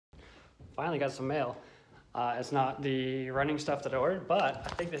finally got some mail. It's not the running stuff that I ordered, but I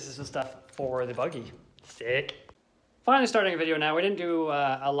think this is the stuff for the buggy. Sick. Finally starting a video now. We didn't do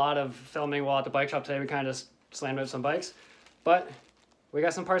a lot of filming while at the bike shop today. We kind of just slammed out some bikes, but we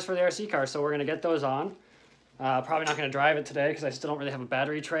got some parts for the RC car, so we're gonna get those on. Probably not gonna drive it today because I still don't really have a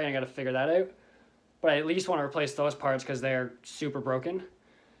battery tray and I gotta figure that out. But I at least want to replace those parts because they're super broken.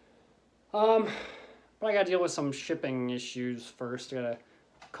 But I gotta deal with some shipping issues first. I gotta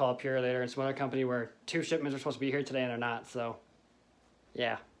call up here later and some other company where 2 shipments are supposed to be here today and they're not, so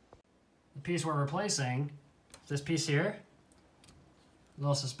yeah. The piece we're replacing, this piece here,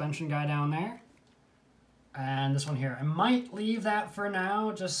 little suspension guy down there, and this one here. I might leave that for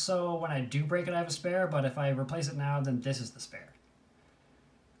now just so when I do break it I have a spare, but if I replace it now then this is the spare.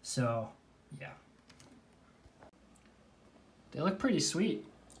 So yeah. They look pretty sweet.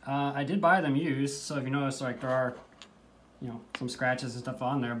 I did buy them used, so if you notice, like, there are, you know, some scratches and stuff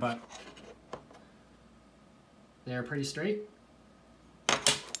on there, but they're pretty straight.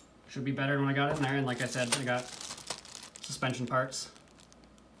 Should be better than when I got in there, and like I said, I got suspension parts.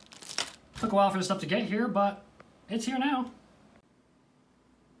 Took a while for the stuff to get here, but it's here now.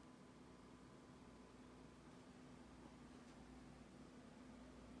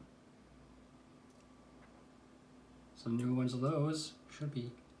 Some new ones of those should be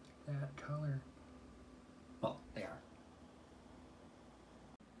that color. Well, they are.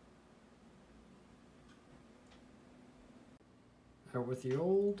 Out with the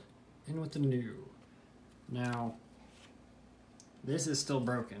old, in with the new. Now, this is still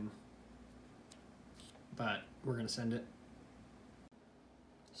broken, but we're gonna send it.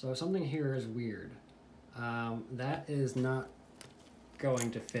 So something here is weird. That is not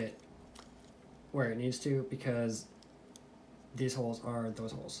going to fit where it needs to because these holes are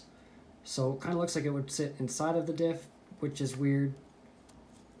those holes. So it kind of looks like it would sit inside of the diff, which is weird.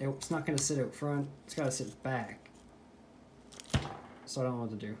 It's not going to sit out front. It's got to sit back. So I don't know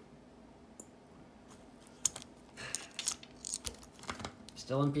what to do.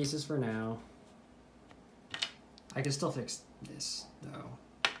 Still in pieces for now. I can still fix this though,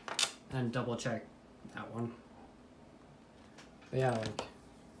 and double check that one. But yeah, like,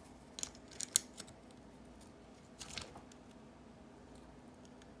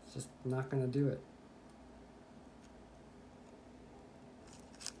 it's just not gonna do it.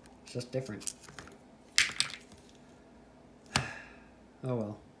 It's just different. Oh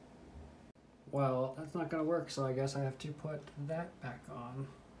well. Well, that's not gonna work, so I guess I have to put that back on.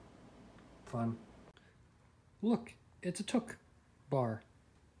 Fun. Look, it's a took bar.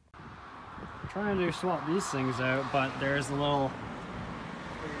 I'm trying to swap these things out, but there's a little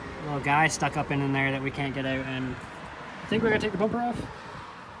guy stuck up in there that we can't get out, and I think we're gonna take the bumper off.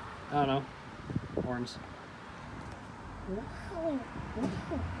 I don't know. Horns. Wow.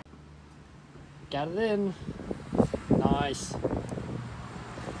 Got it in. Nice.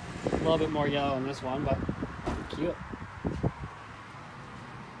 A little bit more yellow on this one, but cute.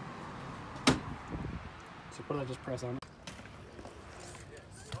 So what did I just press on?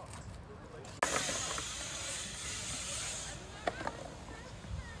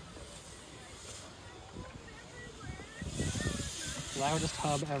 Loudest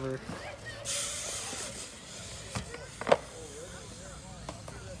hub ever.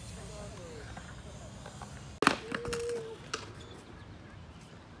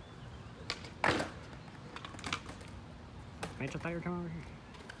 Major tire come over here.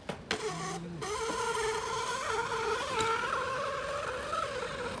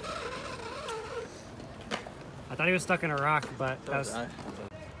 I thought he was stuck in a rock, but that was...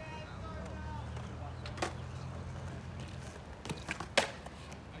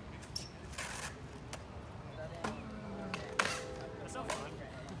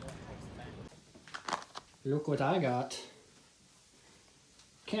 Look what I got.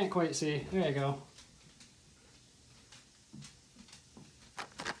 Can't quite see. There you go.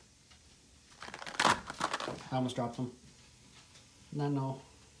 I almost dropped them. Nano.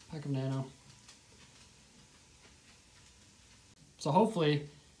 Pack of Nano. So hopefully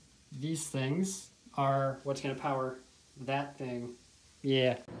these things are what's going to power that thing.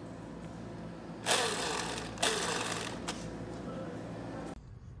 Yeah.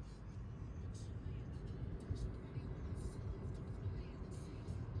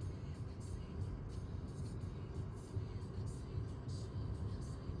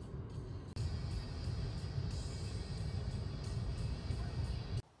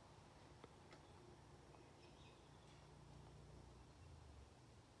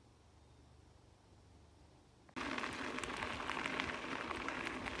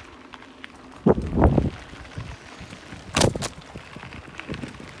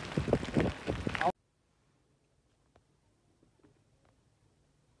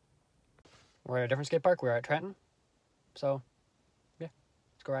 we're at a different skate park. We're at Trenton. So, yeah,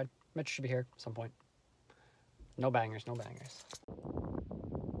 let's go ride. Mitch should be here at some point. No bangers, no bangers.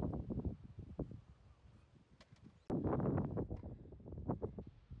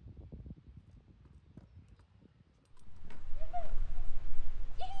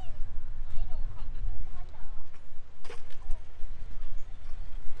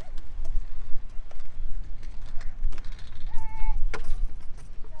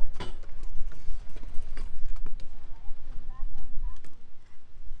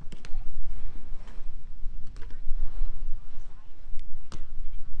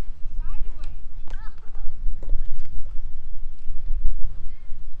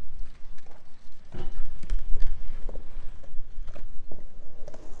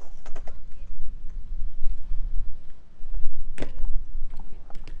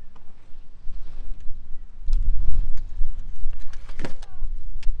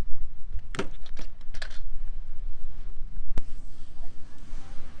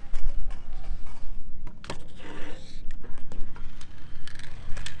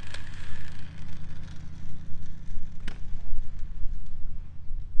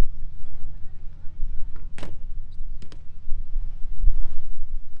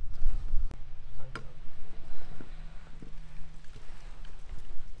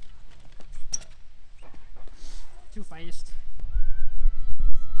 Too fast.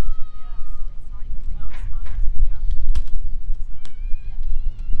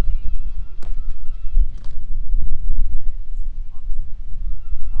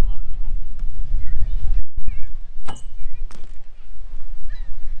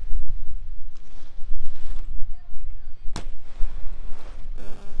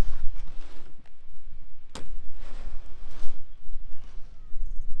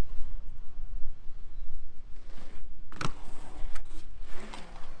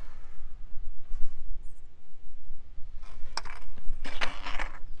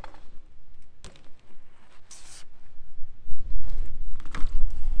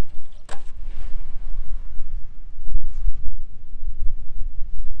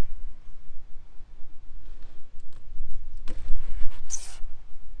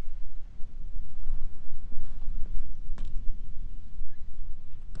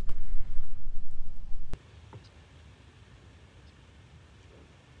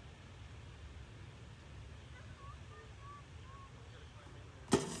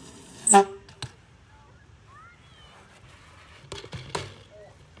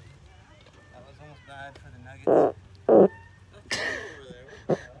 Bad for the Nuggets.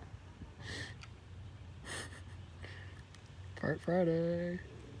 Fart Friday.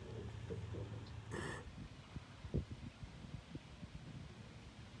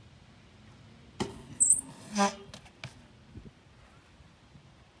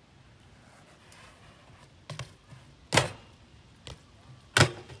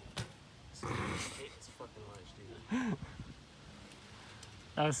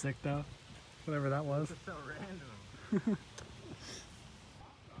 That was sick though. Whatever that was. It's so random.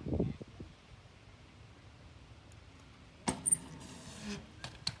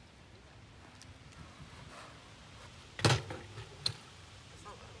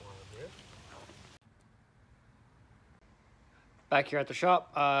 Back here at the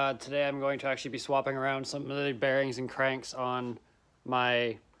shop, today I'm going to actually be swapping around some of the bearings and cranks on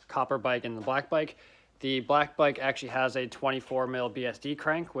my copper bike and the black bike. The black bike actually has a 24mm BSD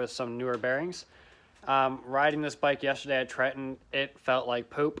crank with some newer bearings. Riding this bike yesterday at Trenton, it felt like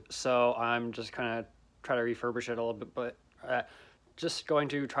poop, so I'm just gonna try to refurbish it a little bit, but just going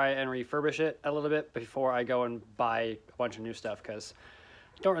to try and refurbish it a little bit before I go and buy a bunch of new stuff, because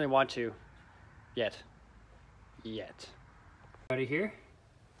I don't really want to yet. Ready here.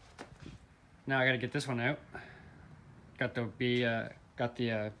 Now I gotta get this one out. Got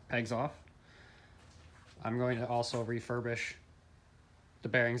the pegs off. I'm going to also refurbish the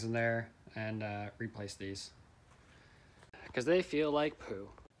bearings in there and replace these, because they feel like poo.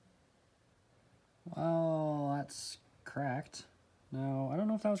 Well, that's cracked. No, I don't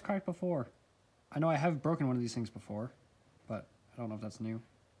know if that was cracked before. I know I have broken one of these things before, but I don't know if that's new.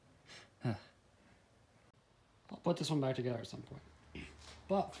 I'll put this one back together at some point.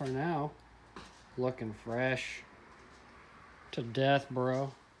 But for now, looking fresh to death,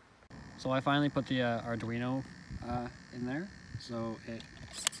 bro. So I finally put the Arduino in there, so you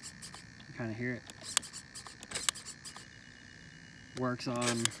kind of hear it. Works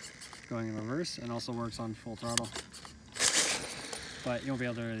on going in reverse and also works on full throttle. But you won't be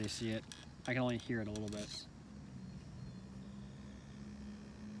able to really see it. I can only hear it a little bit.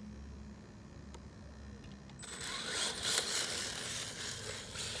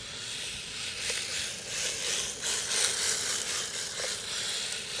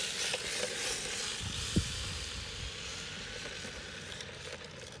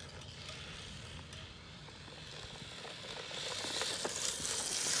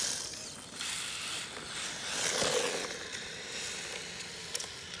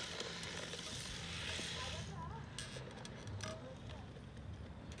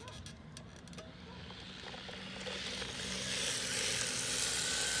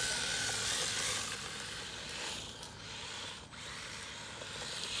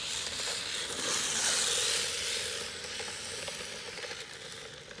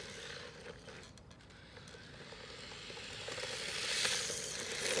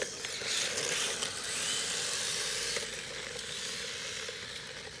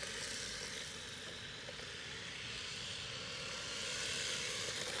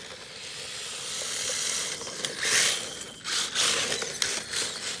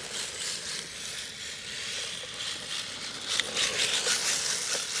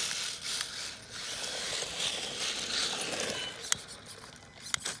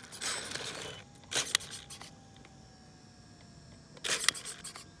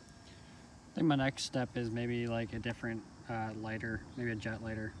 think my next step is maybe like a different lighter, maybe a jet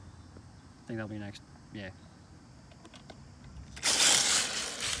lighter. I think that'll be next. Yeah.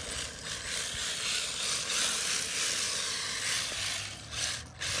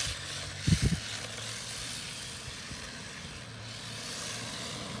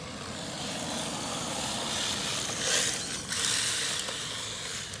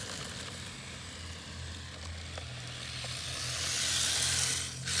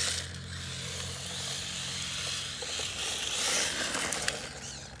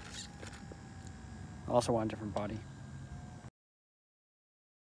 I also want a different body.